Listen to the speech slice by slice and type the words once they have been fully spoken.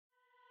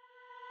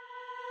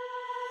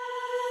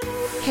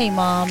Hey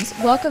moms,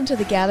 welcome to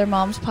the Gather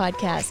Moms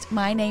podcast.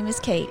 My name is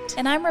Kate.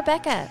 And I'm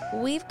Rebecca.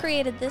 We've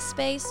created this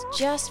space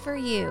just for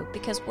you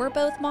because we're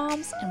both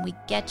moms and we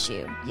get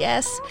you.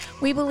 Yes,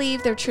 we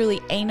believe there truly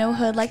ain't no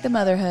hood like the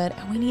motherhood,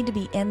 and we need to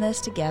be in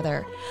this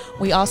together.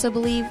 We also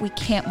believe we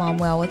can't mom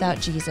well without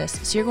Jesus,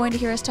 so you're going to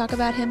hear us talk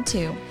about him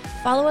too.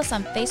 Follow us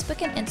on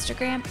Facebook and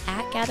Instagram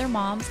at Gather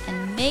Moms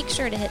and make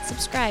sure to hit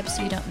subscribe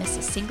so you don't miss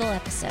a single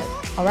episode.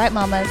 All right,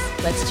 mamas,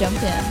 let's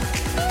jump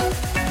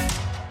in.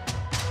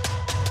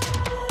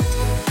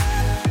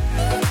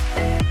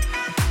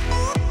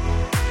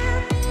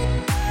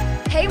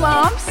 Hey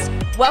moms,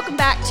 welcome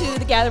back to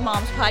the Gather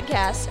Moms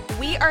podcast.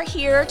 We are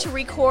here to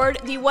record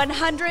the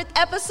 100th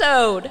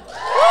episode.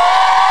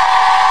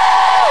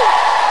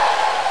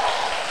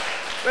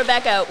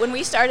 Rebecca, when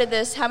we started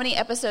this, how many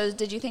episodes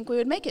did you think we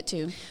would make it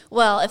to?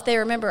 Well, if they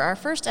remember our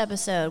first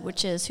episode,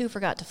 which is Who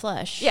Forgot to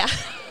Flush, Yeah.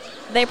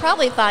 they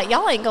probably thought,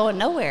 y'all ain't going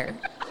nowhere.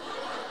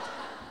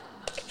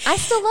 I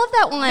still love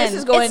that one. This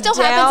is going it still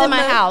down happens in my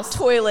the house.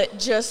 toilet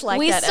just like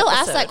We that still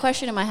ask episode. that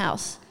question in my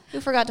house.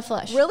 Who forgot to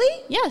flush?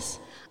 Really? Yes.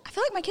 I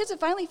feel like my kids have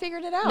finally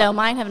figured it out. No,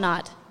 mine have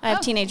not. I have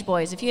Oh. teenage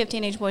boys. If you have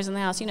teenage boys in the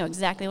house, you know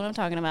exactly what I'm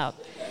talking about.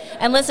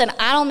 And listen,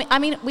 I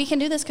mean, we can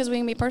do this because we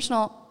can be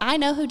personal. I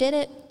know who did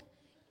it.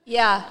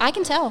 Yeah. I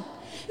can tell.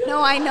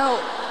 No, I know.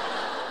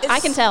 I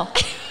can tell.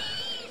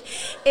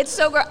 It's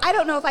so gross. I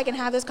don't know if I can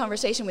have this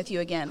conversation with you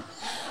again.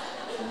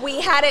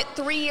 We had it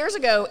 3 years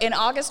ago in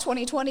August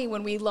 2020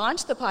 when we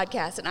launched the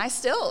podcast, and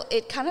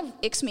it kind of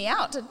icks me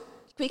out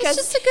because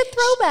It's just a good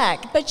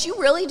throwback. But you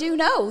really do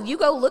know. You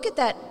go look at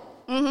that.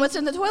 What's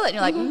in the toilet? And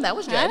you're like, that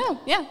was Judd. I know.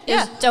 Yeah.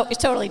 Yeah.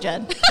 It's totally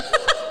Judd.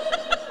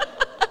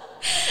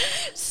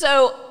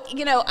 So,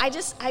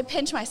 I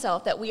pinch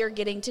myself that we are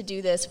getting to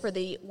do this for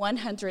the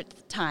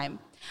 100th time.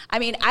 I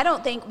mean, I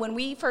don't think when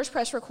we first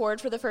pressed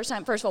record for the first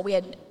time, first of all, we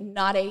had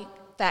not a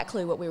fat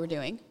clue what we were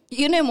doing.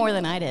 You knew more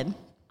than I did.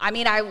 I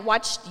mean, I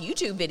watched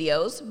YouTube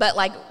videos, but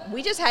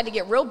we just had to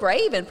get real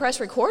brave and press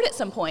record at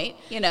some point,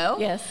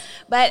 Yes.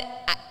 But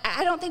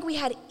I don't think we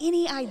had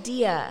any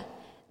idea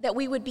that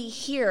we would be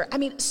here. I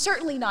mean,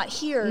 certainly not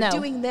here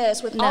doing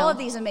this with all of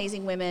these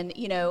amazing women,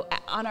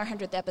 on our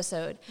 100th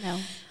episode. No.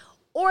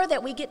 Or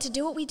that we get to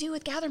do what we do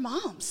with Gather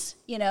Moms,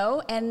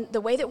 and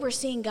the way that we're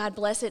seeing God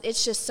bless it,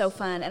 it's just so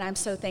fun, and I'm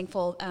so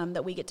thankful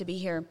that we get to be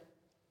here.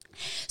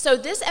 So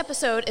this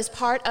episode is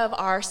part of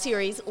our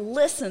series,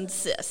 Listen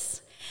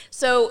Sis.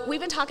 So we've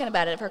been talking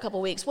about it for a couple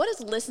of weeks. What does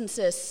Listen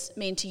Sis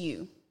mean to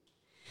you?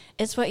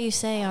 It's what you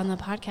say on the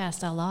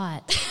podcast a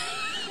lot.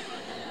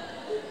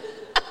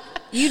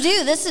 You do.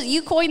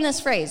 You coined this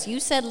phrase.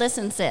 You said,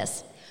 listen,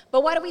 sis.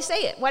 But why do we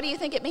say it? Why do you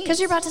think it means? Because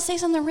you're about to say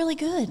something really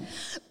good.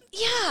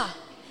 Yeah.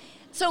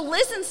 So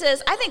Listen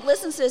Sis, I think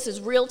Listen Sis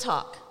is real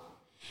talk.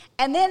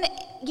 And then,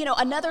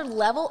 another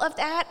level of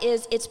that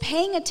is it's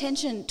paying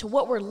attention to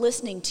what we're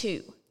listening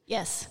to.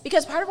 Yes.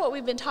 Because part of what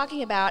we've been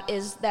talking about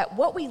is that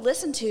what we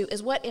listen to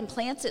is what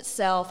implants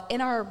itself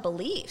in our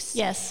beliefs.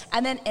 Yes.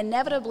 And then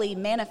inevitably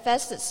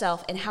manifests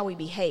itself in how we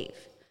behave.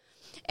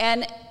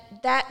 And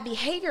that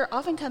behavior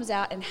often comes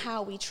out in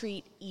how we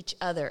treat each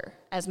other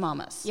as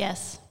mamas.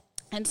 Yes.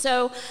 And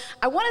so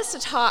I want us to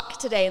talk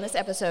today in this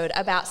episode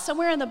about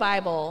somewhere in the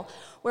Bible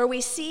where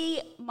we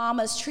see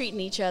mamas treating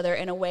each other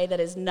in a way that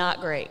is not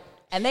great.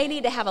 And they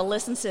need to have a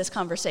listen sis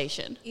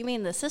conversation. You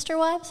mean the sister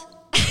wives?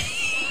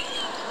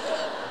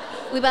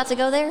 We about to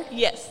go there?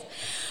 Yes.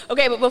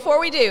 Okay, but before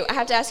we do, I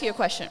have to ask you a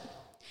question.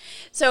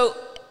 So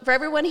for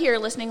everyone here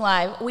listening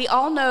live, we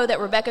all know that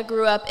Rebecca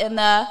grew up in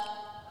the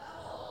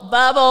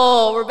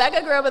bubble.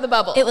 Rebecca grew up in the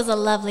bubble. It was a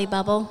lovely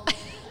bubble.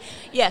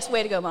 Yes,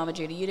 way to go, Mama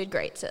Judy. You did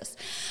great, sis.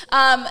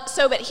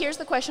 But here's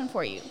the question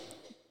for you.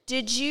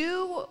 Did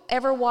you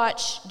ever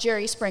watch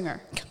Jerry Springer?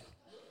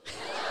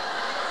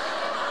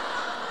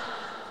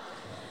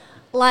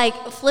 Like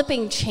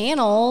flipping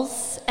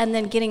channels and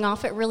then getting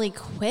off it really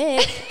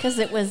quick because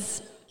it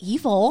was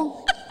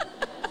evil.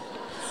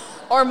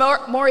 Or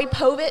Maury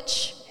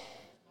Povich?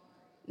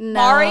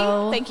 No.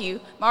 Maury? Thank you.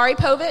 Maury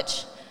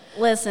Povich?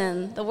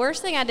 Listen, the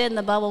worst thing I did in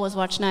the bubble was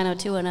watch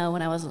 90210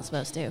 when I wasn't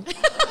supposed to.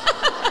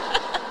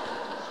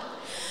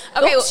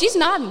 Okay, Oh, she's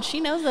nodding.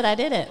 She knows that I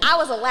did it. I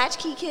was a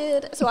latchkey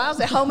kid, so I was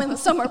at home in the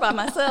summer by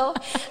myself.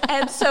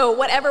 And so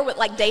whatever with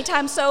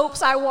daytime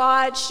soaps I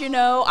watched,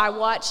 I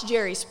watched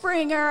Jerry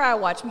Springer, I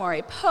watched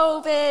Maury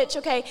Povich,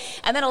 okay?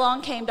 And then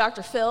along came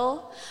Dr.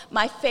 Phil,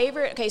 my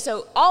favorite. Okay,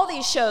 so all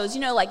these shows,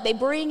 they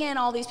bring in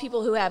all these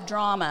people who have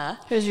drama.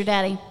 Who's your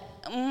daddy?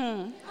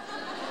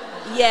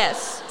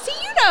 Yes. See,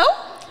 you know.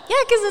 Yeah,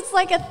 because it's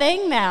like a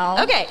thing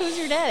now. Okay. Who's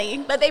your daddy?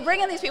 But they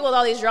bring in these people with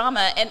all these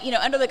drama and,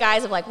 under the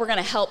guise of we're going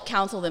to help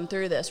counsel them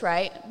through this,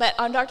 right? But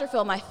on Dr.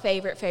 Phil, my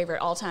favorite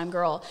all-time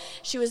girl,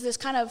 she was this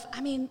kind of,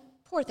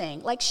 poor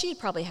thing. She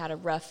probably had a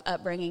rough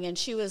upbringing and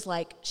she was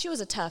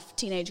a tough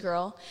teenage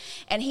girl.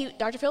 And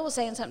Dr. Phil was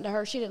saying something to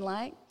her she didn't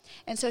like.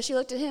 And so she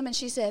looked at him and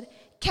she said,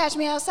 "Catch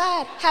me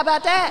outside. How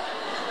about that?"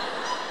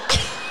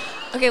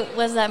 Okay, what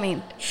does that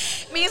mean?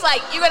 Means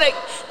like,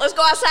 let's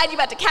go outside, you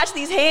about to catch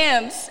these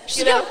hams.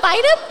 She's going to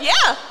fight him? Yeah,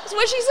 that's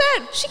what she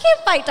said. She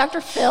can't fight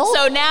Dr. Phil.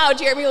 So now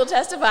Jeremy will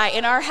testify,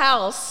 in our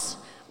house,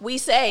 we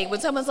say,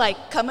 when someone's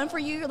like, coming for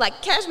you,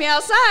 like, catch me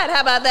outside,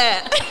 how about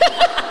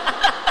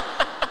that?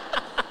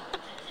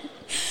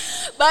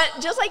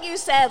 But just like you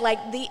said,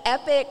 like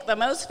the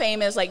most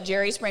famous like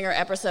Jerry Springer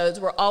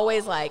episodes were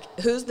always like,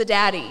 who's the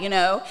daddy, you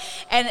know?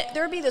 And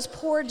there would be this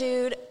poor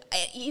dude,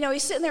 you know,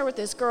 he's sitting there with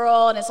this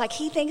girl, and it's like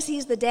he thinks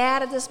he's the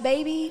dad of this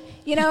baby,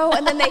 you know?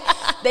 And then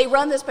they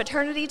run this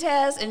paternity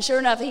test, and sure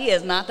enough, he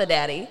is not the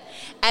daddy.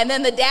 And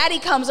then the daddy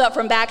comes up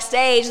from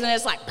backstage, and then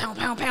it's like, pow,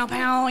 pow, pow,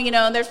 pow, you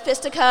know, and there's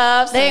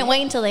fisticuffs. They ain't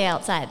waiting until they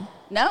outside.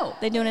 No.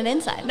 They're doing it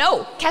inside.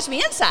 No, catch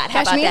me inside.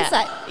 How Catch about me that?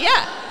 inside.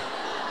 Yeah.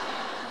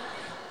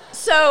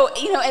 So,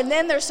 you know, and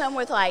then there's some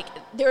with like,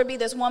 there would be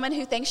this woman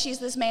who thinks she's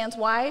this man's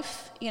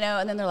wife, you know,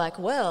 and then they're like,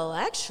 well,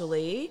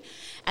 actually,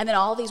 and then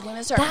all these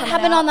women start That coming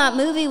happened out. on that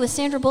movie with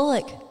Sandra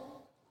Bullock.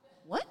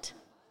 What?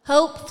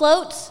 Hope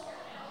Floats.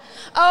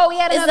 Oh,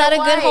 yeah. Is that a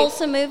good,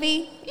 wholesome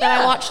movie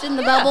that I watched in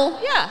the bubble?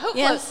 Yeah, Hope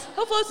Yes. Floats.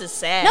 Hope Floats is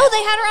sad. No,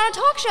 they had her on a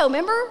talk show,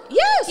 remember?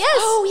 Yes. Yes.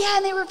 Oh, yeah,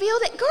 and they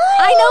revealed it. Girl.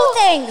 I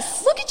know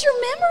things. Look at your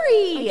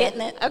memory. I'm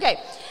getting it. Okay.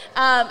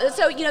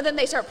 So, you know, then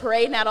they start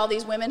parading out all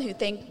these women who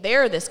think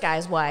they're this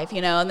guy's wife,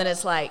 you know, and then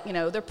it's like, you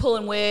know, they're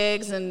pulling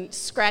wigs and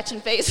scratching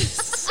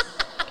faces.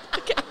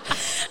 Okay.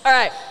 All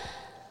right.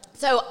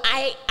 So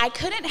I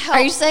couldn't help.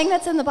 Are you saying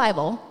that's in the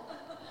Bible?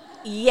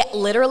 Yeah,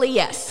 literally,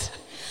 yes.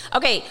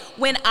 Okay,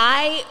 when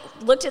I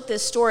looked at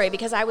this story,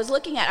 because I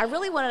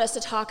really wanted us to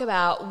talk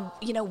about,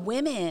 you know,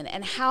 women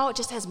and how,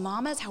 just as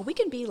mamas, how we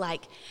can be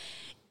like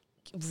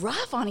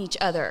rough on each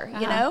other,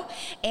 you know?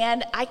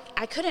 And I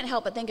couldn't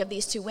help but think of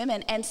these two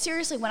women. And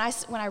seriously, when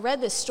I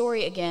read this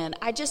story again,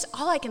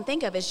 all I can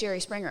think of is Jerry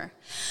Springer.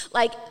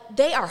 Like,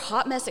 they are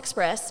Hot Mess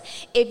Express.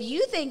 If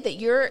you think that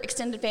your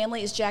extended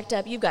family is jacked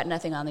up, you've got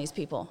nothing on these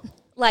people.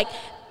 Like,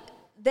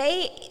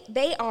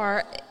 they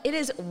are, it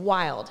is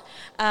wild.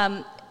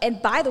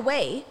 And by the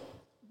way,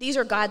 these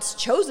are God's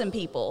chosen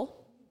people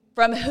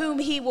from whom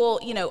he will,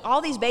 you know,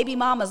 all these baby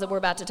mamas that we're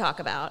about to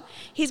talk about,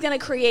 he's going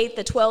to create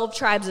the 12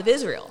 tribes of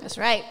Israel. That's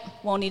right.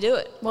 Won't he do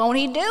it? Won't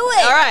he do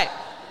it? All right.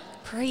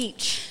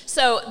 Preach.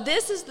 So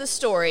this is the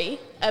story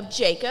of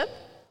Jacob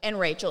and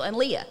Rachel and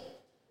Leah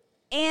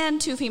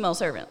and two female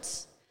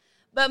servants.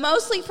 But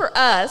mostly for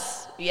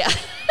us,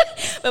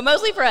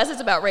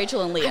 it's about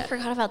Rachel and Leah. I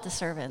forgot about the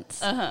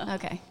servants. Uh-huh.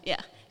 Okay.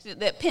 Yeah,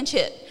 that pinch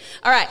hit.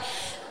 All right.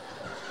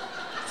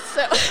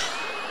 So...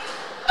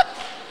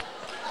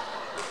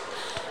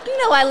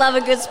 You know I love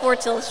a good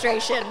Sports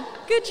Illustration.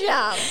 Good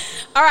job.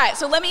 All right,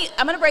 so I'm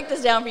going to break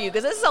this down for you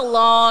because this is a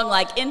long,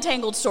 like,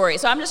 entangled story.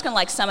 So I'm just going to,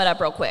 like, sum it up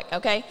real quick,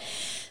 okay?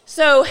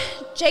 So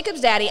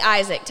Jacob's daddy,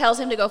 Isaac, tells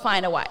him to go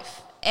find a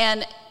wife.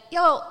 And,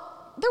 y'all,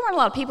 there weren't a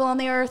lot of people on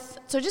the earth,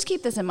 so just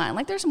keep this in mind.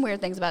 Like, there's some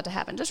weird things about to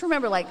happen. Just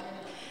remember, like,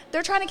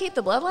 they're trying to keep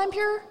the bloodline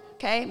pure,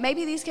 okay?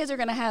 Maybe these kids are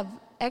going to have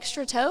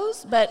extra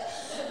toes, but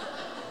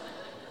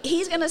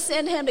he's going to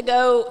send him to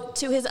go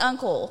to his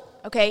uncle,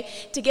 okay,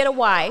 to get a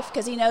wife,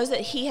 because he knows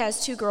that he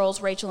has two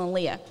girls, Rachel and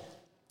Leah.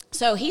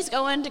 So he's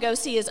going to go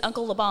see his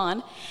uncle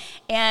Laban,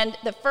 and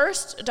the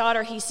first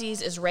daughter he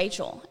sees is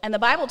Rachel. And the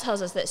Bible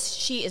tells us that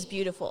she is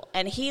beautiful.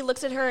 And he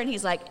looks at her and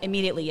he's like,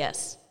 immediately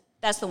yes.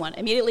 That's the one.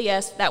 Immediately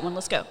yes, that one,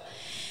 let's go.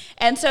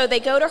 And so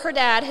they go to her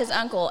dad, his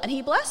uncle, and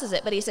he blesses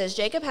it, but he says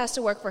Jacob has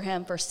to work for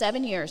him for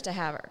 7 years to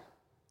have her.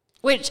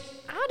 Which,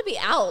 I would be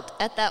out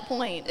at that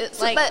point.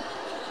 It's like... But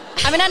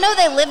I mean, I know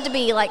they lived to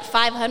be like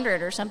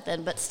 500 or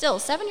something, but still,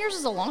 7 years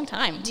is a long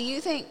time. do you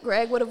think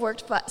Greg would have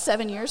worked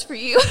 7 years for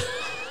you?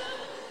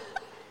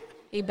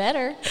 He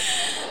better.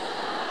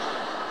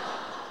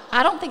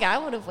 I don't think I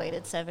would have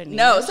waited 7 years.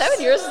 No,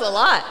 7 years is a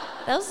lot.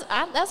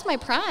 That's my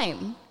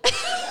prime.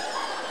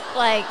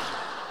 Like,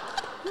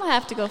 I'm going to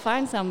have to go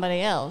find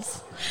somebody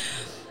else.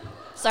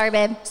 Sorry,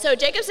 babe. So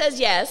Jacob says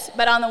yes,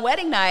 but on the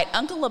wedding night,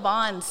 Uncle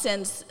Laban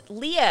sends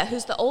Leah,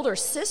 who's the older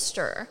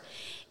sister,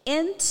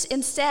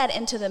 instead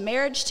into the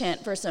marriage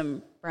tent for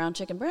some brown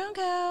chicken, brown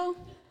cow,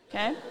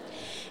 okay?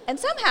 And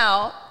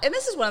somehow, and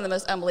this is one of the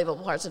most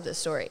unbelievable parts of this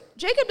story,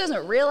 Jacob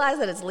doesn't realize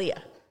that it's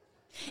Leah.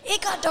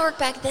 It got dark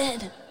back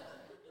then.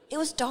 It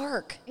was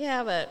dark.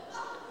 Yeah, but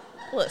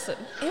listen,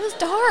 It was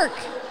dark.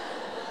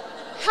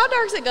 how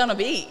dark's it gonna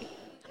be?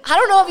 I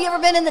don't know. Have you ever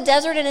been in the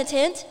desert in a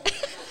tent?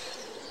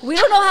 We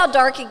don't know how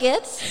dark it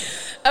gets.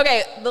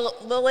 Okay,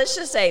 let's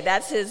just say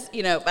that's his,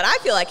 you know, but I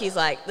feel like he's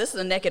like, this is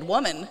a naked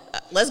woman,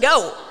 let's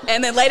go.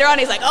 And then later on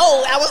he's like,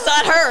 oh, that was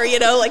not her, you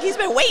know, like he's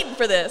been waiting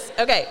for this.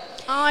 Okay.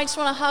 Oh, I just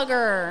want to hug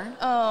her.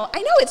 Oh,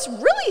 I know, it's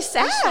really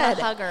sad. I just want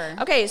to hug her.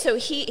 Okay, so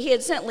he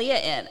had sent Leah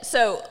in.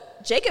 So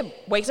Jacob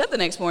wakes up the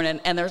next morning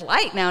and there's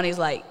light now and he's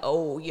like,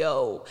 oh,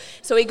 yo.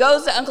 So he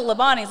goes to Uncle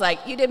Laban, he's like,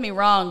 you did me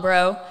wrong,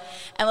 bro.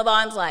 And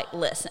Laban's like,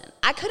 listen,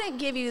 I couldn't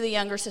give you the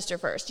younger sister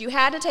first. You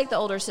had to take the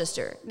older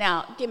sister.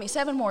 Now, give me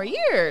 7 more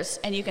years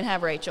and you can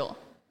have Rachel.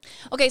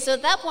 Okay, so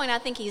at that point, I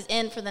think he's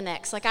in for the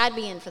next. Like, I'd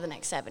be in for the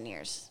next 7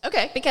 years.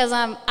 Okay. Because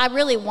I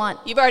really want.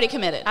 You've already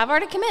committed. I've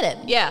already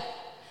committed. Yeah.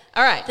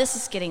 All right. This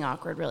is getting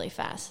awkward really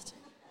fast.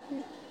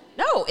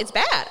 No, it's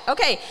bad.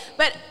 Okay,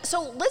 but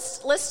so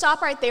let's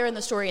stop right there in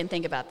the story and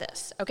think about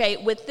this. Okay,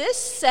 with this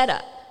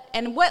setup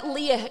and what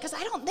Leah, because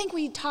I don't think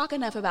we talk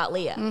enough about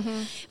Leah.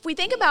 If we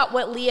think about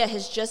what Leah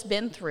has just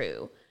been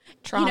through,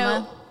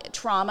 trauma.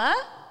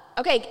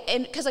 Okay,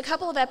 and because a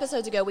couple of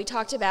episodes ago we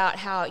talked about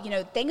how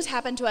things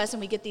happen to us and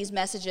we get these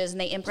messages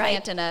and they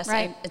implant in us,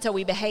 and so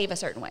we behave a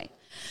certain way.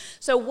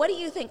 So, what do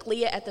you think,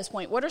 Leah, at this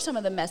point? What are some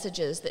of the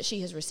messages that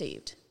she has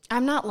received?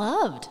 I'm not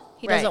loved.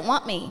 He doesn't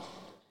want me.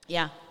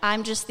 Yeah.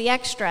 I'm just the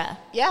extra.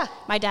 Yeah.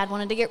 My dad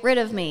wanted to get rid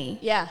of me.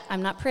 Yeah.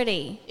 I'm not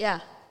pretty.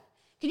 Yeah.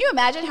 Can you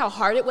imagine how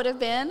hard it would have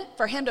been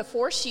for him to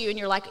force you and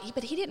you're like,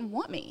 but he didn't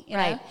want me, you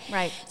know?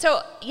 Right.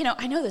 So,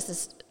 I know this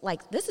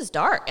is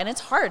dark and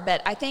it's hard,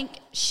 but I think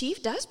she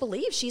does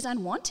believe she's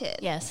unwanted.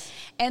 Yes.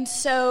 And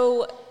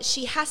so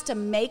she has to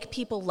make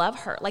people love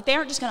her. Like, they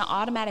aren't just going to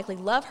automatically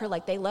love her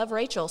like they love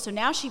Rachel. So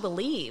now she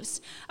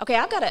believes, okay,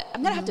 I'm going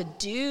to have to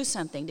do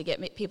something to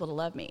get people to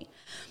love me.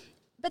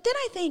 But then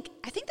I think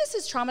this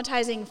is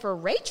traumatizing for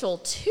Rachel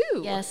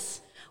too.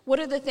 Yes. What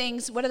are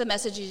the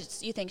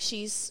messages you think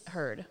she's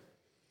heard?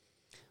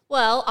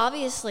 Well,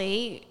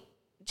 obviously,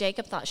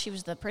 Jacob thought she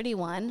was the pretty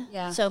one.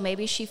 Yeah. So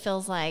maybe she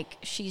feels like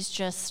she's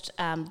just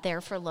there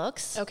for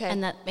looks. Okay.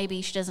 And that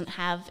maybe she doesn't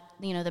have,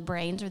 the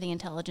brains or the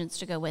intelligence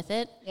to go with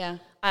it. Yeah.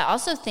 I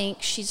also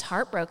think she's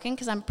heartbroken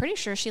because I'm pretty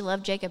sure she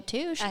loved Jacob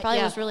too. She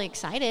probably was really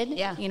excited.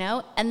 Yeah.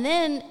 And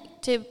then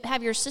to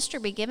have your sister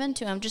be given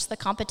to him, just the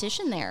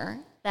competition there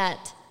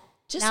that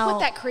just what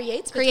that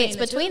creates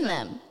between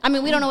them. I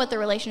mean, we don't know what the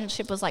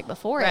relationship was like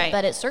before it,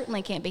 but it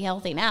certainly can't be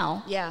healthy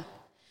now. Yeah.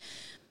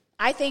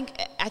 I think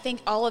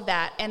all of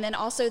that, and then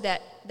also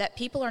that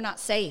people are not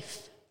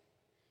safe.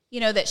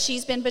 That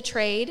she's been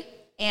betrayed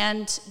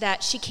and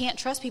that she can't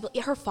trust people.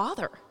 Her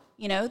father,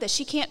 that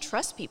she can't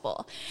trust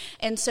people.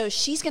 And so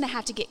she's going to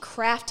have to get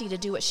crafty to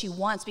do what she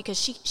wants because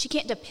she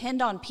can't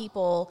depend on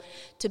people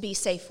to be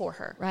safe for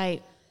her.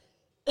 Right.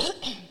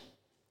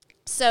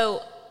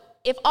 So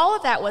if all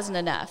of that wasn't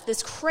enough,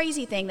 this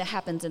crazy thing that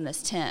happens in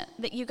this tent,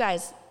 that you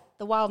guys,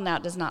 the wild and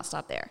out does not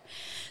stop there.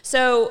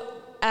 So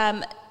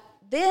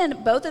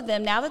then both of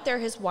them, now that they're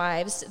his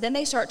wives, then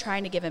they start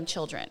trying to give him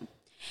children.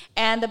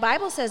 And the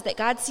Bible says that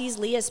God sees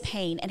Leah's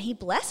pain and he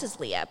blesses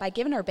Leah by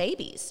giving her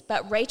babies,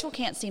 but Rachel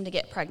can't seem to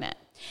get pregnant.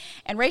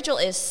 And Rachel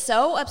is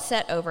so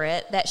upset over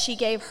it that she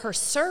gave her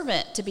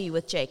servant to be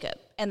with Jacob,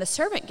 and the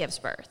servant gives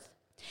birth.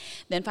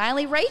 Then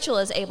finally Rachel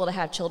is able to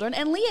have children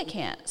and Leah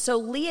can't. So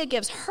Leah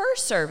gives her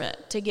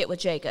servant to get with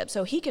Jacob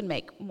so he can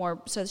make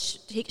more, so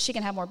she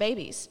can have more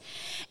babies.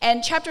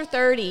 And chapter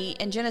 30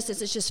 in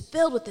Genesis is just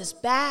filled with this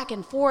back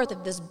and forth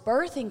of this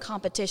birthing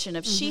competition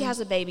of she has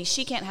a baby,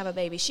 she can't have a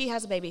baby, she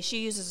has a baby, she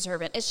uses a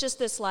servant. It's just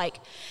this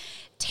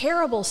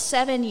terrible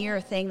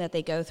 7-year thing that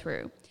they go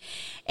through.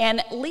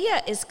 And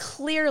Leah is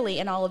clearly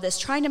in all of this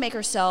trying to make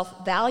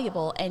herself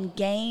valuable and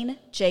gain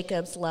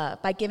Jacob's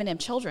love by giving him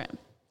children.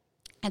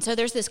 And so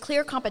there's this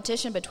clear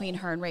competition between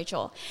her and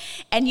Rachel.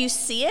 And you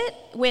see it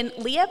when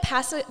Leah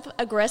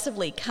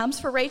passive-aggressively comes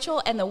for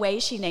Rachel and the way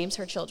she names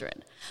her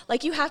children.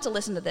 You have to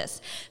listen to this.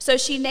 So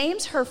she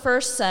names her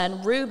first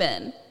son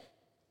Reuben.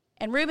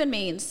 And Reuben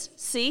means,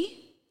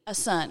 see, a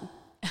son.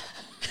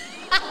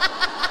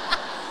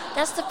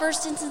 That's the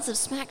first instance of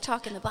smack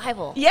talk in the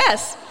Bible.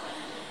 Yes.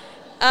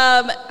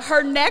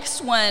 Her next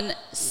one,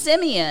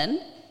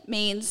 Simeon,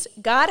 means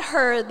God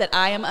heard that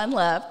I am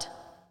unloved.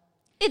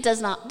 It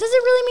does not. Does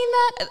it really mean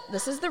that?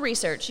 This is the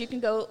research. You can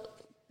go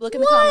look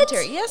in the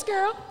commentary. Yes,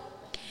 girl.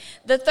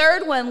 The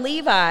third one,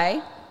 Levi,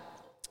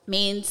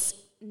 means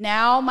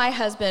now my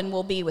husband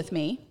will be with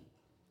me.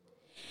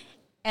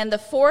 And the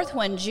fourth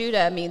one,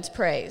 Judah, means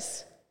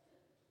praise.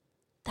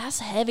 That's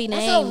heavy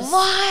names. That's a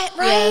lot,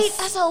 right? Yes.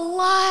 That's a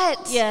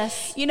lot.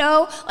 Yes. You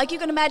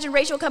can imagine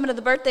Rachel coming to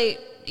the birthday,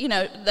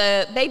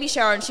 the baby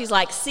shower, and she's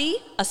like, see,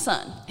 a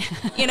son,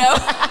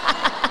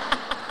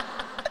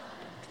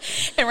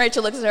 And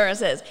Rachel looks at her and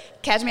says,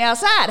 catch me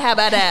outside. How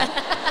about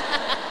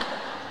that?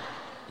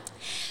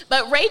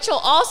 But Rachel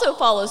also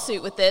follows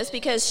suit with this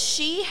because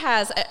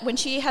when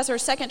she has her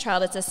second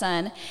child, it's a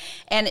son.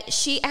 And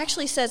she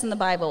actually says in the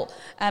Bible,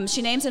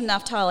 she names him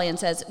Naphtali and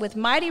says, with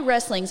mighty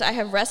wrestlings, I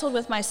have wrestled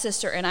with my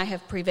sister and I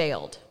have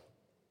prevailed.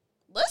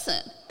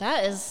 Listen.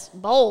 That is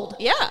bold.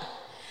 Yeah.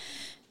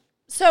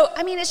 So,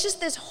 it's just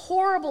this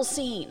horrible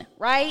scene,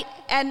 right?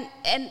 And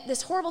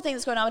this horrible thing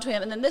that's going on between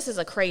them. And then this is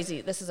a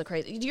crazy.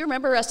 Do you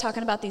remember us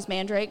talking about these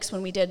mandrakes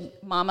when we did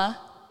Mama?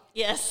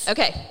 Yes.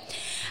 Okay.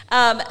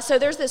 So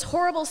there's this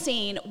horrible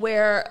scene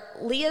where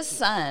Leah's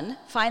son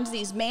finds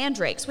these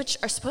mandrakes, which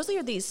are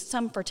supposedly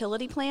some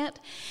fertility plant,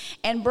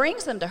 and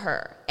brings them to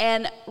her.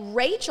 And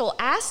Rachel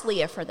asks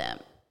Leah for them.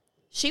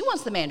 She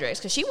wants the mandrakes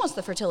because she wants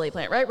the fertility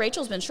plant, right?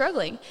 Rachel's been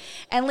struggling.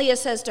 And Leah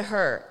says to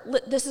her,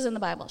 this is in the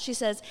Bible, she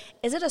says,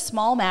 is it a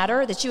small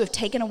matter that you have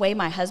taken away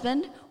my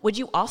husband? Would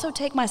you also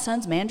take my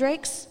son's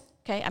mandrakes?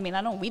 Okay,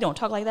 we don't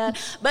talk like that.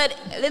 But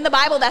in the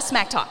Bible, that's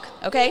smack talk,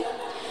 okay?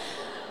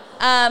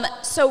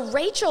 So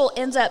Rachel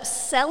ends up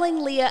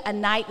selling Leah a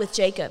night with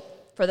Jacob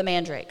for the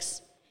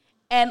mandrakes.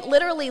 And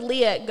literally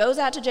Leah goes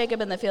out to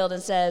Jacob in the field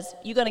and says,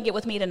 "You going to get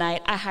with me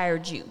tonight? I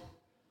hired you."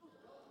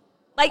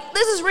 Like,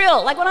 this is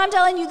real. Like, when I'm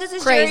telling you, this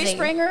is Crazy. Jerry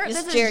Springer.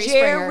 This This is is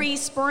Jerry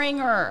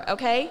Springer,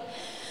 okay?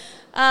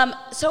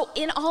 So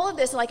in all of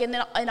this, like in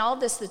all of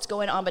this that's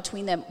going on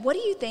between them, what do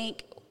you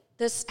think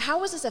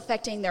how is this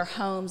affecting their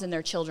homes and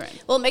their children?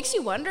 Well, it makes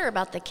you wonder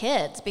about the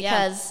kids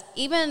because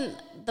even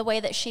the way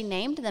that she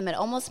named them, it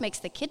almost makes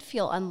the kid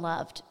feel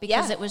unloved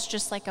because it was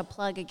just like a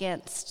plug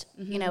against,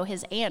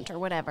 his aunt or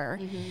whatever.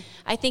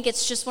 I think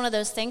it's just one of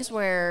those things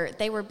where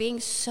they were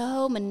being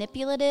so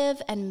manipulative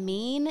and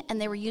mean,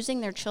 and they were using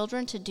their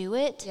children to do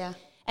it. Yeah.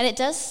 And it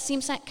does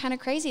seem kind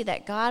of crazy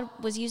that God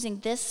was using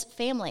this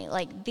family,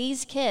 like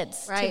these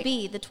kids, to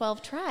be the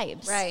 12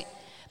 tribes. Right.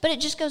 But it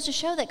just goes to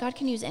show that God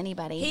can use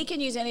anybody. He can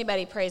use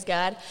anybody, praise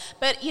God.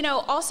 But,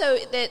 also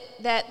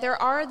that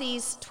there are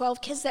these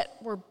 12 kids that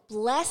were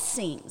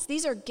blessings.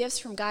 These are gifts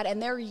from God,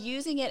 and they're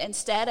using it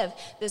instead of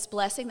this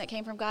blessing that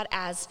came from God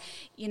as,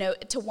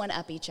 to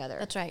one-up each other.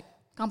 That's right.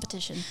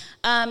 Competition.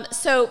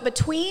 So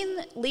between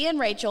Leah and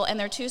Rachel and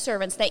their two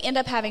servants, they end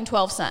up having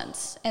 12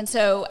 sons. And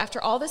so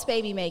after all this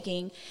baby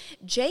making,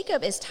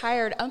 Jacob is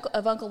tired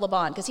of Uncle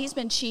Laban because he's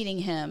been cheating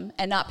him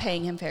and not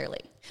paying him fairly.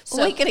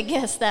 So, we could have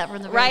guessed that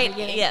from the very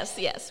beginning.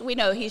 Yes. We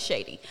know he's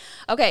shady.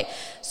 Okay,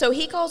 so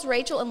he calls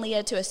Rachel and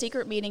Leah to a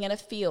secret meeting in a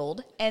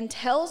field and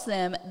tells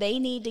them they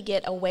need to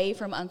get away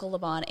from Uncle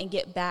Laban and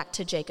get back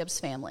to Jacob's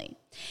family.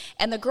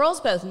 And the girls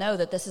both know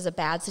that this is a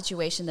bad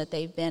situation that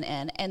they've been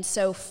in. And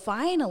so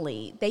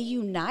finally, they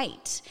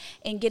unite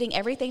in getting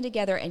everything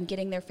together and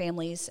getting their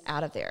families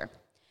out of there.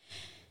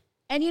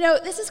 And,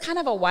 this is kind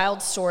of a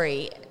wild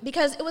story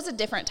because it was a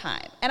different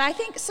time. And I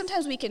think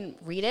sometimes we can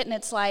read it and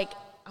it's like,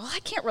 oh, I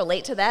can't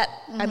relate to that.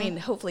 I mean,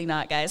 hopefully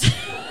not, guys.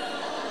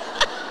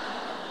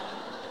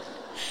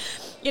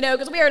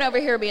 Because we aren't over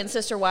here being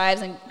sister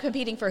wives and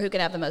competing for who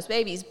can have the most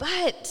babies.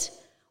 But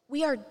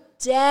we are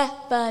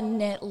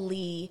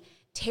definitely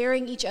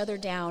tearing each other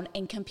down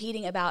and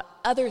competing about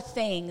other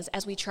things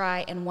as we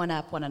try and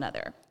one-up one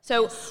another.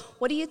 So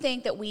what do you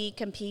think that we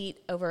compete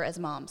over as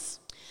moms?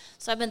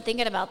 So I've been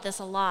thinking about this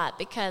a lot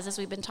because as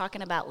we've been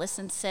talking about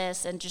Listen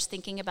Sis and just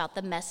thinking about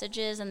the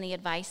messages and the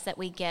advice that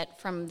we get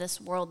from this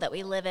world that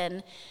we live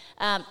in,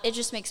 it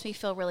just makes me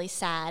feel really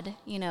sad,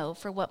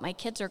 for what my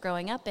kids are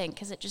growing up in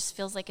because it just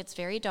feels like it's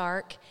very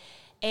dark.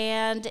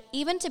 And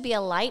even to be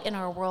a light in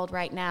our world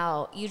right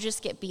now, you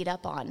just get beat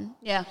up on.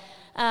 Yeah.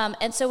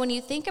 And so when you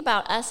think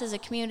about us as a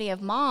community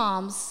of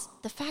moms,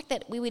 the fact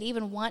that we would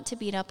even want to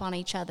beat up on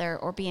each other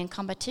or be in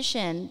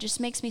competition just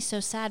makes me so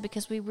sad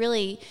because we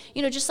really,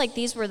 just like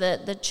these were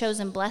the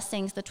chosen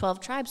blessings, the 12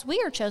 tribes,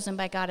 we are chosen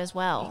by God as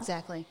well.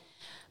 Exactly.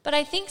 But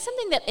I think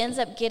something that ends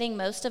up getting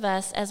most of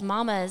us as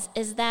mamas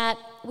is that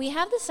we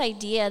have this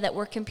idea that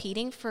we're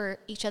competing for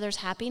each other's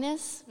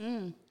happiness.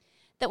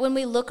 That when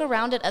we look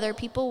around at other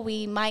people,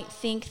 we might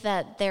think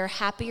that they're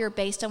happier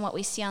based on what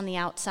we see on the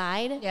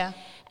outside. Yeah.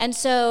 And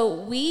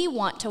so we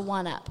want to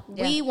one-up.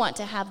 Yeah. We want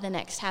to have the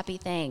next happy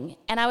thing.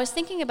 And I was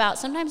thinking about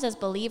sometimes as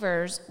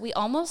believers, we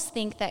almost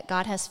think that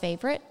God has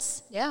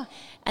favorites. Yeah.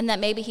 And that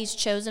maybe he's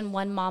chosen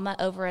one mama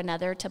over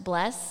another to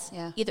bless,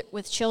 either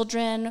with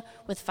children,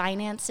 with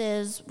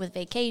finances, with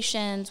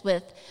vacations,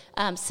 with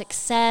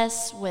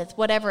success, with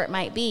whatever it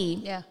might be.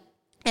 Yeah.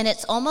 And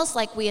it's almost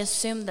like we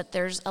assume that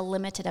there's a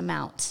limited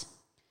amount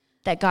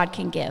that God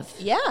can give.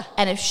 Yeah.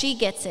 And if she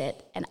gets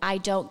it and I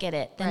don't get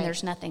it, then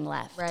there's nothing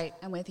left. Right.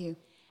 I'm with you.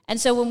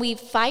 And so when we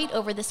fight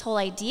over this whole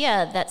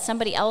idea that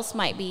somebody else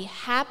might be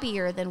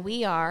happier than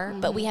we are,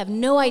 but we have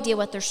no idea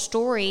what their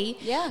story.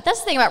 Yeah.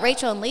 That's the thing about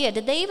Rachel and Leah.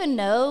 Did they even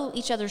know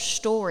each other's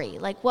story?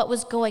 Like what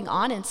was going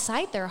on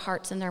inside their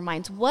hearts and their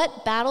minds?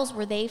 What battles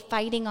were they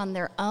fighting on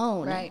their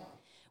own? Right.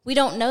 We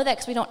don't know that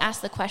because we don't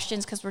ask the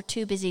questions because we're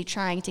too busy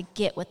trying to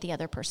get what the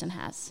other person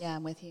has. Yeah,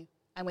 I'm with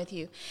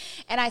you.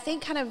 And I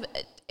think kind of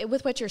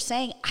with what you're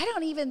saying, I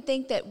don't even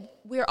think that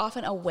we're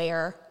often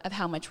aware of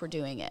how much we're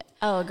doing it.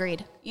 Oh,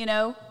 agreed.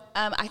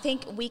 I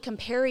think we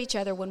compare each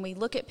other when we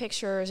look at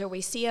pictures or we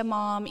see a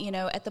mom,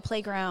 at the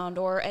playground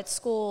or at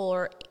school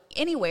or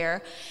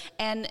anywhere,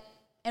 and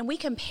we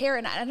compare,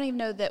 and I don't even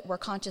know that we're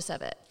conscious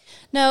of it.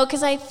 No,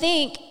 because I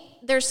think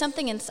there's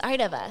something inside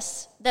of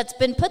us that's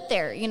been put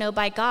there,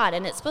 by God,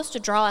 and it's supposed to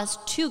draw us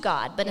to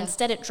God, but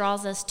instead it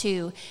draws us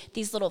to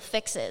these little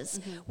fixes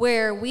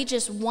where we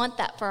just want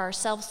that for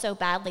ourselves so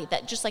badly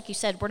that, just like you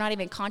said, we're not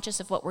even conscious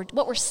of what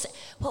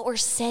we're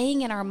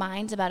saying in our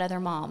minds about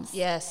other moms.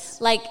 Yes.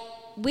 Like,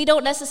 we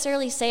don't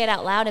necessarily say it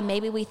out loud, and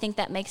maybe we think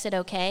that makes it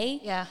okay.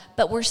 Yeah.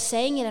 But we're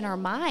saying it in our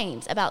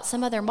minds about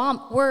some other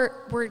mom. We're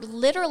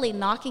literally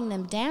knocking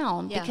them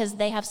down because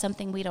they have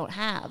something we don't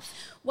have.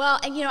 Well,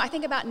 and I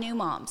think about new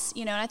moms,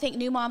 and I think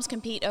new moms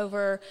compete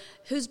over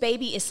whose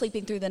baby is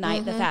sleeping through the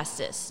night the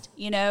fastest,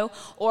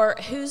 or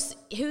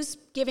who's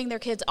giving their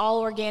kids all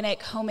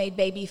organic homemade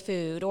baby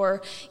food,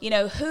 or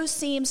who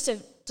seems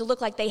to to look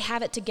like they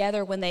have it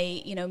together when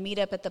they, meet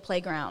up at the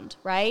playground,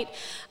 right?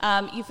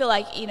 You feel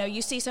like,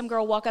 you see some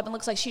girl walk up and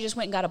looks like she just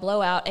went and got a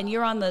blowout, and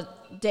you're on the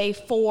day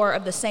 4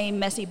 of the same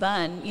messy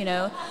bun,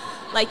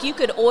 Like you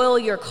could oil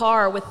your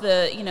car with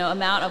the,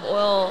 amount of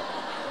oil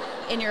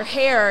in your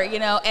hair,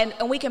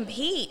 and we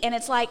compete, and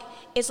it's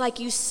like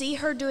you see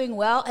her doing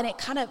well,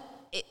 and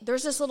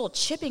there's this little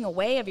chipping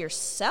away of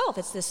yourself.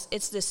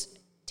 It's this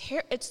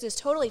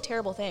totally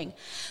terrible thing.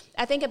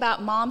 I think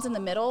about moms in the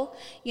middle,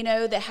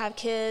 that have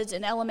kids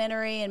in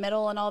elementary and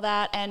middle and all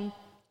that, and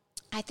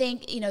I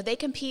think, they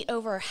compete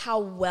over how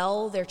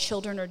well their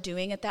children are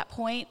doing at that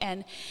point.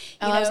 And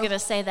I was going to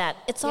say that.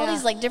 It's all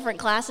these like different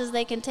classes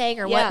they can take,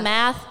 or what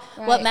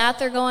math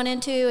they're going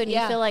into, and you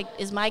feel like,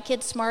 is my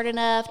kid smart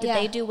enough? Did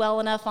they do well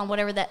enough on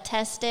whatever that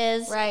test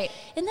is? Right.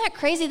 Isn't that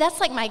crazy?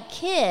 That's like my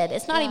kid.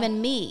 It's not even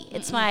me.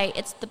 It's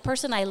it's the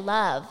person I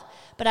love.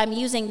 But I'm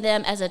using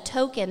them as a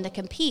token to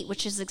compete,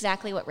 which is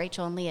exactly what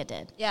Rachel and Leah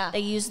did. Yeah. They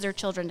used their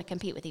children to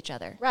compete with each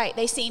other. Right.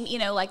 They seem,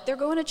 like they're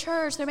going to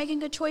church, they're making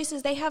good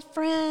choices, they have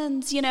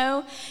friends,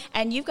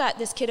 and you've got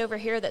this kid over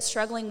here that's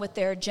struggling with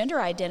their gender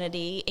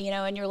identity,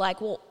 and you're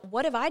like, well,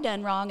 what have I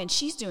done wrong and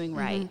she's doing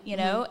right,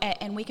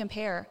 and we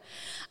compare.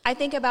 I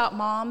think about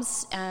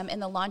moms in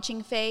the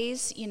launching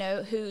phase,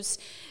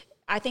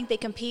 I think they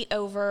compete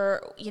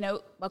over,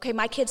 okay,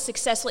 my kid's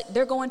successfully,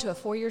 they're going to a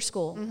 4-year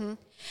school. Mm-hmm.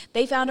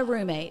 They found a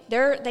roommate.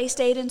 They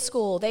stayed in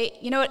school.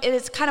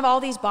 It's kind of all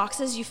these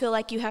boxes you feel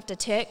like you have to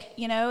tick,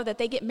 that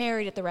they get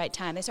married at the right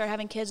time. They start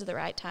having kids at the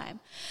right time.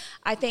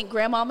 I think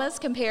grandmamas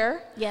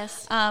compare.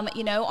 Yes. On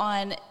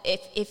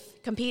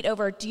if compete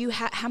over,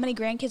 how many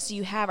grandkids do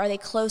you have? Are they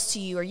close to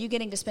you? Are you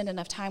getting to spend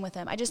enough time with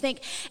them? I just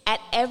think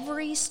at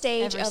every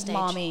stage of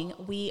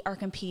momming, we are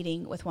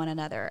competing with one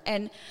another.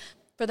 And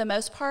for the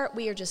most part,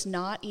 we are just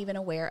not even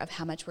aware of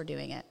how much we're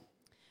doing it.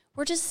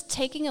 We're just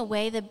taking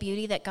away the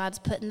beauty that God's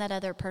put in that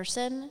other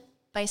person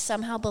by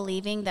somehow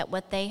believing that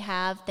what they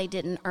have, they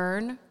didn't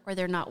earn, or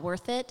they're not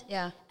worth it.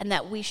 Yeah. And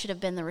that we should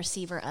have been the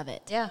receiver of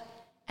it. Yeah.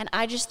 And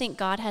I just think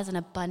God has an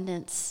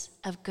abundance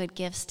of good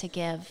gifts to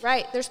give.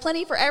 Right. There's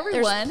plenty for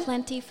everyone. There's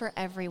plenty for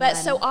everyone. But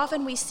so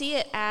often we see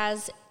it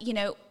as,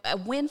 a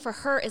win for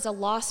her is a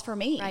loss for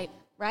me. Right.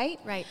 Right?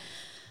 Right.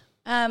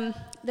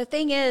 The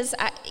thing is,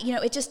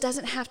 it just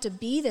doesn't have to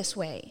be this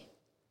way.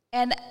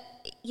 And,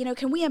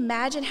 can we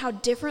imagine how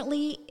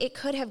differently it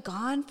could have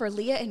gone for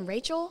Leah and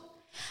Rachel?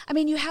 I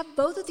mean, you have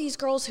both of these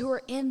girls who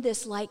are in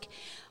this,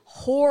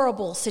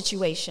 horrible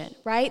situation,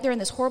 right? They're in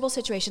this horrible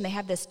situation. They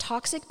have this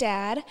toxic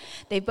dad.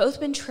 They've both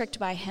been tricked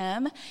by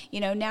him.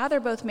 Now they're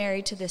both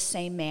married to this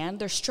same man.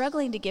 They're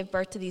struggling to give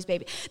birth to these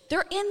babies.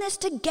 They're in this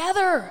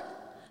together.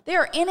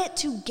 They're in it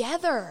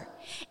together.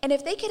 And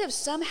if they could have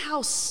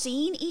somehow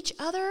seen each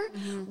other,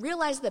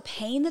 realized the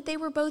pain that they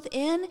were both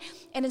in,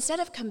 and instead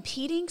of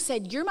competing,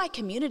 said, you're my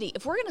community.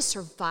 If we're going to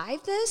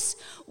survive this,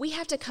 we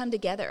have to come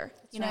together.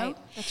 Right.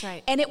 That's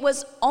right. And it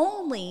was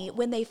only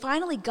when they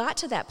finally got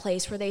to that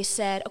place where they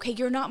said, okay,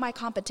 you're not my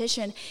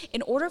competition.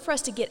 In order for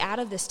us to get out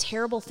of this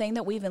terrible thing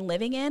that we've been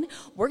living in,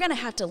 we're going to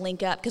have to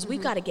link up because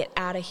we've got to get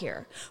out of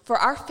here. For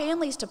our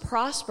families to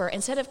prosper,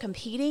 instead of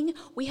competing,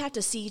 we have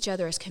to see each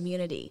other as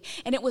community.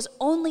 And it was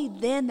only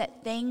then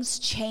that things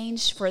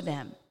changed for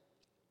them.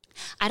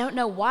 I don't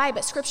know why,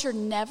 but Scripture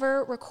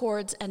never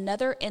records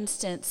another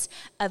instance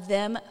of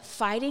them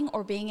fighting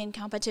or being in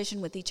competition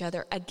with each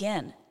other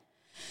again.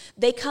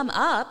 They come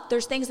up,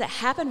 there's things that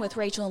happen with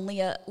Rachel and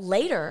Leah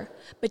later,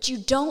 but you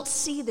don't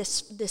see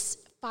this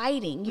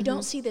fighting, you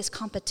don't see this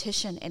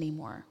competition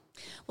anymore.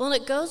 Well,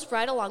 and it goes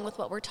right along with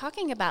what we're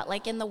talking about.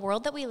 Like in the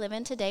world that we live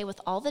in today with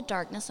all the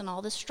darkness and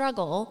all the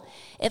struggle,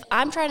 if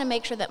I'm trying to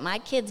make sure that my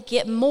kids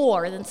get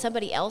more than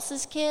somebody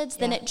else's kids,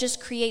 then it just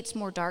creates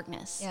more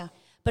darkness. Yeah.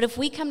 But if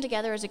we come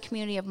together as a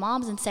community of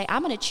moms and say,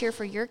 I'm going to cheer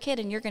for your kid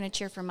and you're going to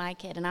cheer for my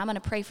kid, and I'm going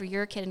to pray for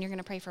your kid and you're going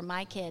to pray for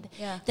my kid,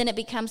 then it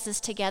becomes this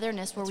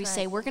togetherness where we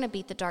say, we're going to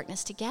beat the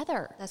darkness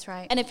together. That's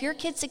right. And if your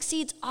kid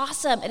succeeds,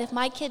 awesome. And if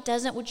my kid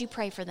doesn't, would you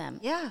pray for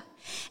them? Yeah.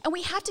 And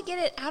we have to get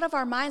it out of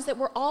our minds that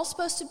we're all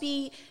supposed to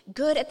be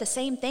good at the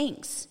same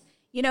things.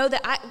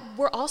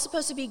 We're all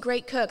supposed to be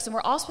great cooks, and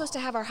we're all supposed to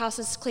have our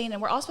houses clean, and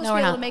we're all supposed to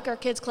be able to make our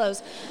kids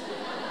clothes.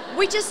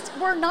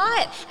 We're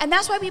not. And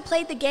that's why we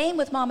played the game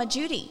with Mama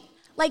Judy.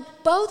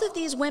 Both of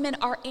these women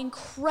are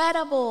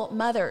incredible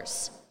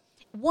mothers.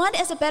 One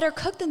is a better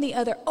cook than the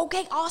other.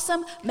 Okay,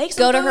 awesome. Make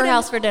some Go to her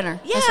house for dinner.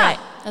 Yeah.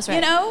 That's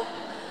right.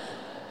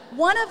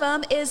 One of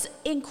them is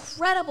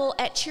incredible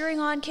at cheering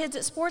on kids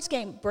at sports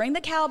game. Bring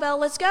the cowbell,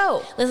 let's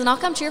go. Listen, I'll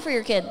come cheer for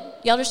your kid.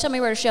 Y'all just tell me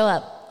where to show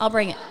up. I'll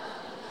bring it.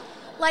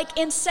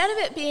 Instead of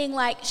it being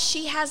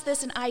she has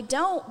this and I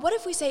don't, what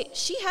if we say,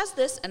 she has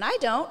this and I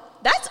don't?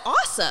 That's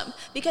awesome,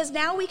 because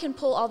now we can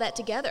pull all that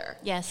together.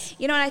 Yes.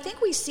 And I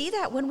think we see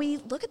that when we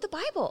look at the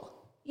Bible.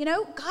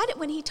 God,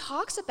 when he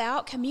talks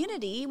about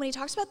community, when he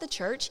talks about the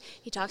church,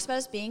 he talks about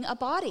us being a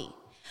body.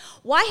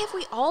 Why have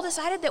we all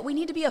decided that we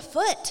need to be a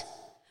foot?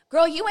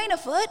 Girl, you ain't a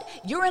foot,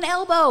 you're an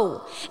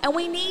elbow, and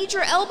we need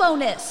your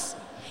elbowness.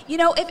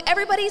 If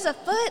everybody's a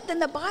foot, then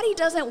the body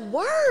doesn't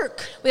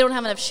work. We don't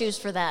have enough shoes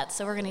for that,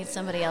 so we're going to need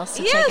somebody else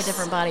to take a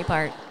different body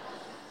part.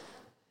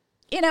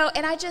 And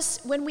I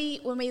just, when we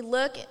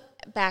look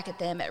back at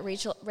them, at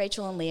Rachel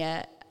and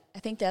Leah, I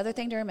think the other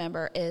thing to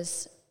remember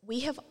is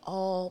we have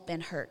all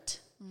been hurt.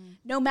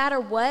 No matter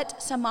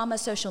what some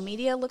mama's social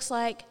media looks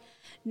like,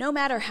 no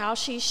matter how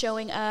she's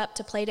showing up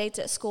to play dates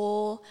at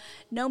school,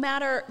 no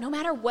matter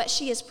what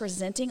she is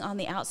presenting on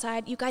the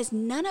outside, you guys,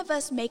 none of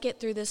us make it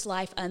through this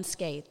life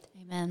unscathed.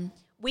 Amen.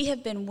 We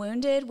have been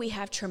wounded. We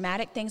have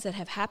traumatic things that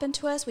have happened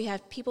to us. We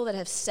have people that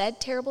have said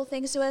terrible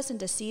things to us and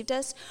deceived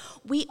us.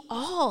 We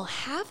all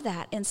have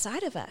that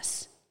inside of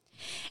us.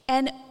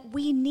 And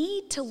we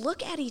need to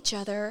look at each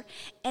other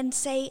and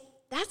say,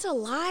 that's a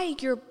lie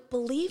you're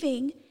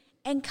believing,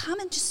 and come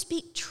and just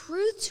speak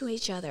truth to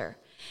each other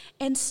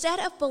instead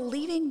of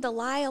believing the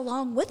lie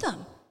along with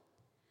them.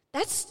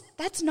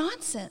 That's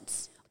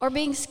nonsense. Or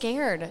being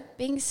scared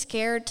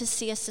to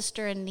see a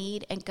sister in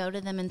need and go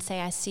to them and say,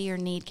 I see your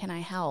need, can I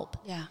help?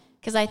 Yeah.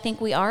 Because I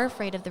think we are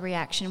afraid of the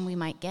reaction we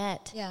might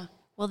get. Yeah.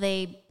 Will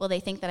they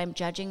think that I'm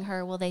judging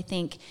her? Will they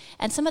think,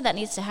 and some of that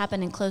needs to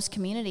happen in close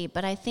community,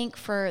 but I think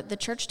for the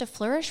church to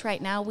flourish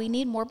right now, we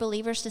need more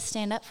believers to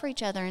stand up for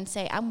each other and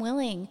say, I'm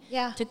willing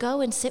to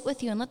go and sit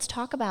with you and let's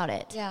talk about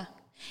it. Yeah.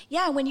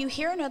 Yeah, when you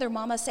hear another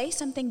mama say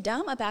something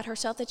dumb about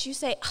herself that you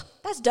say,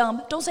 that's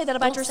dumb, don't say that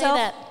about yourself.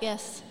 Don't say that,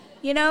 yes.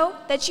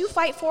 That you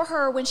fight for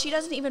her when she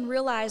doesn't even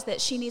realize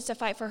that she needs to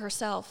fight for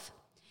herself.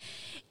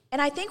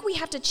 And I think we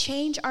have to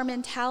change our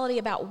mentality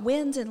about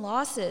wins and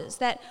losses,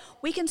 that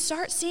we can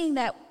start seeing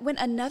that when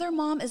another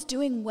mom is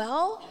doing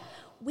well,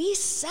 we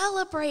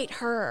celebrate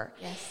her.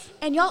 Yes.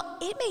 And y'all,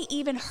 it may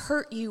even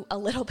hurt you a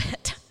little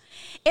bit.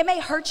 It may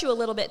hurt you a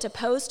little bit to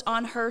post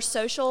on her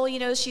social,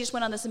 she just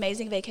went on this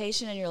amazing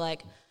vacation and you're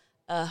like,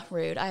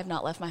 rude, I have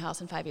not left my house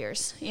in 5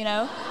 years,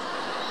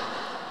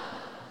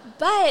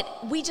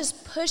 But we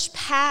just push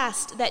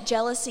past that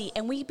jealousy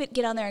and we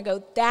get on there and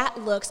go, that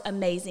looks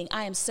amazing.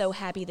 I am so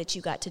happy that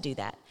you got to do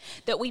that.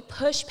 That we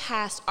push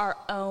past our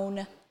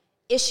own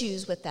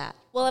issues with that.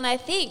 Well, and I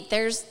think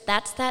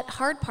that's that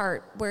hard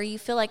part where you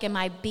feel like, am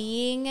I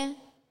being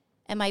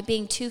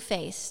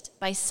two-faced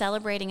by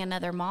celebrating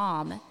another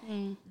mom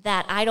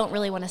that I don't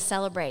really want to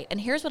celebrate?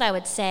 And here's what I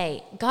would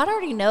say. God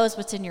already knows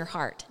what's in your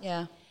heart.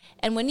 Yeah.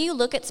 And when you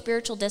look at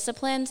spiritual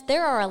disciplines,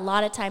 there are a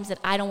lot of times that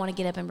I don't want to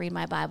get up and read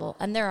my Bible.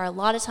 And there are a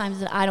lot of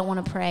times that I don't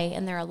want to pray.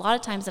 And there are a lot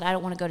of times that I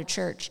don't want to go to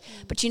church.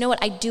 But you know what?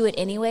 I do it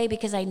anyway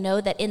because I know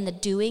that in the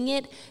doing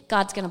it,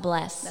 God's going to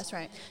bless. That's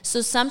right.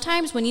 So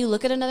sometimes when you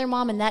look at another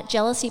mom and that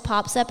jealousy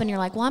pops up and you're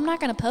like, well, I'm not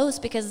going to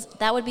post because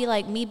that would be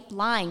like me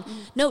lying.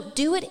 No,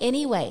 do it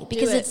anyway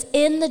because it's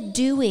in the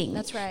doing.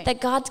 That's right.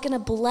 That God's going to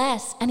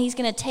bless and he's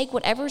going to take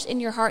whatever's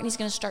in your heart and he's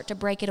going to start to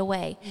break it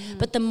away.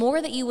 But the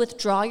more that you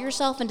withdraw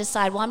yourself and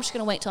decide, well, I'm just going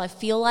to wait till I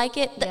feel like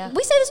it. Yeah.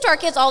 We say this to our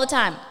kids all the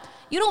time.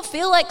 You don't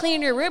feel like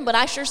cleaning your room, but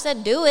I sure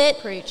said do it.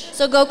 Preach.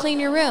 So go clean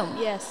your room.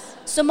 Yes.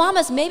 So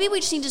mamas, maybe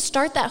we just need to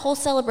start that whole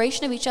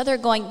celebration of each other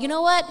going, you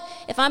know what?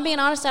 If I'm being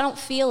honest, I don't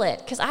feel it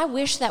because I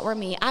wish that were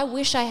me. I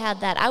wish I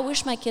had that. I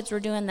wish my kids were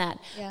doing that.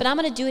 Yeah. But I'm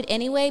going to do it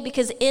anyway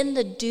because in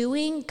the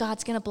doing,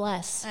 God's going to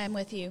bless. I'm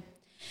with you.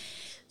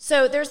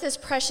 So there's this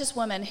precious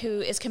woman who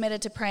is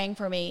committed to praying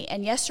for me.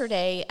 And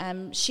yesterday,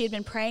 she had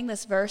been praying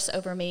this verse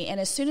over me. And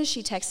as soon as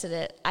she texted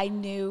it, I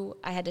knew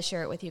I had to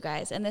share it with you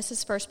guys. And this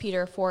is 1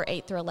 Peter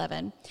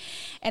 4:8-11.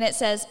 And it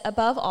says,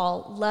 above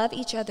all, love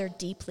each other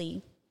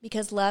deeply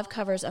because love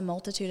covers a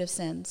multitude of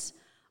sins.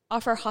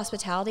 Offer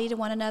hospitality to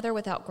one another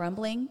without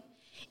grumbling.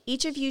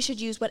 Each of you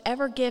should use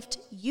whatever gift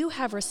you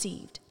have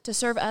received to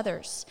serve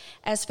others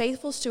as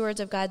faithful stewards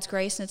of God's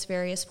grace in its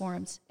various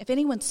forms. If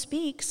anyone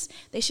speaks,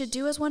 they should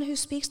do as one who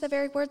speaks the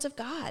very words of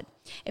God.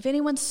 If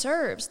anyone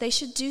serves, they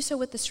should do so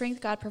with the strength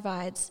God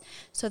provides,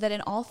 so that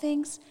in all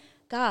things,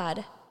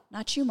 God,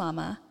 not you,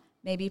 Mama,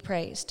 may be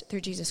praised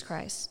through Jesus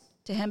Christ.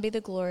 To him be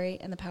the glory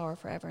and the power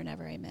forever and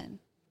ever. Amen.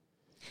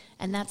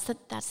 And that's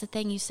the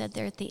thing you said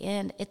there at the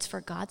end. It's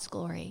for God's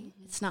glory.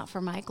 It's not for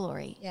my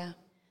glory. Yeah.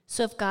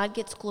 So if God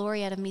gets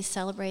glory out of me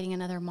celebrating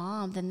another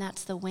mom, then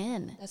that's the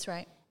win. That's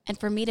right. And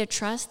for me to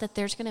trust that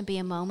there's going to be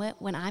a moment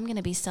when I'm going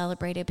to be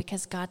celebrated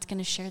because God's going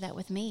to share that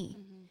with me.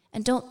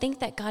 And don't think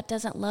that God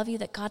doesn't love you,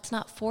 that God's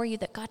not for you,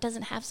 that God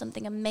doesn't have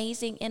something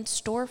amazing in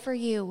store for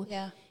you.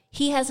 Yeah.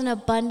 He has an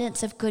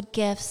abundance of good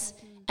gifts,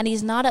 and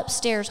he's not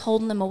upstairs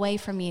holding them away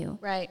from you.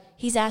 Right.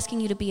 He's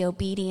asking you to be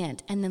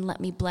obedient, and then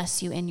let me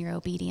bless you in your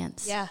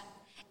obedience. Yeah.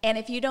 And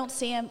if you don't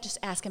see him, just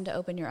ask him to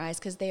open your eyes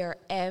because they are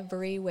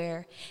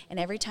everywhere. And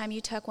every time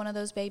you tuck one of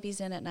those babies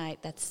in at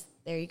night,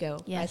 there you go,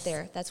 yes. right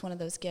there. That's one of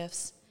those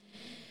gifts.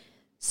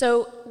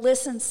 So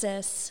listen,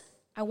 sis,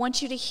 I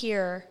want you to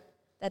hear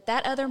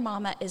that other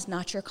mama is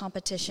not your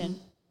competition.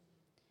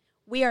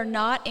 We are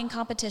not in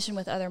competition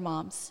with other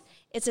moms.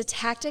 It's a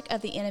tactic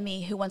of the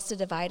enemy who wants to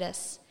divide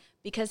us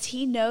because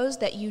he knows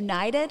that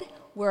united,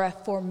 we're a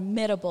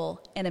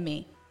formidable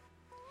enemy.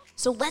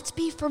 So let's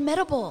be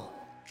formidable.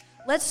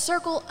 Let's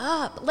circle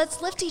up.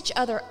 Let's lift each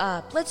other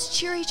up. Let's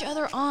cheer each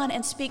other on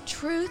and speak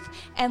truth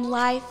and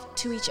life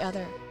to each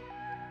other.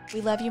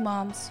 We love you,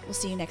 moms. We'll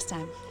see you next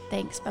time.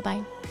 Thanks.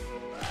 Bye-bye.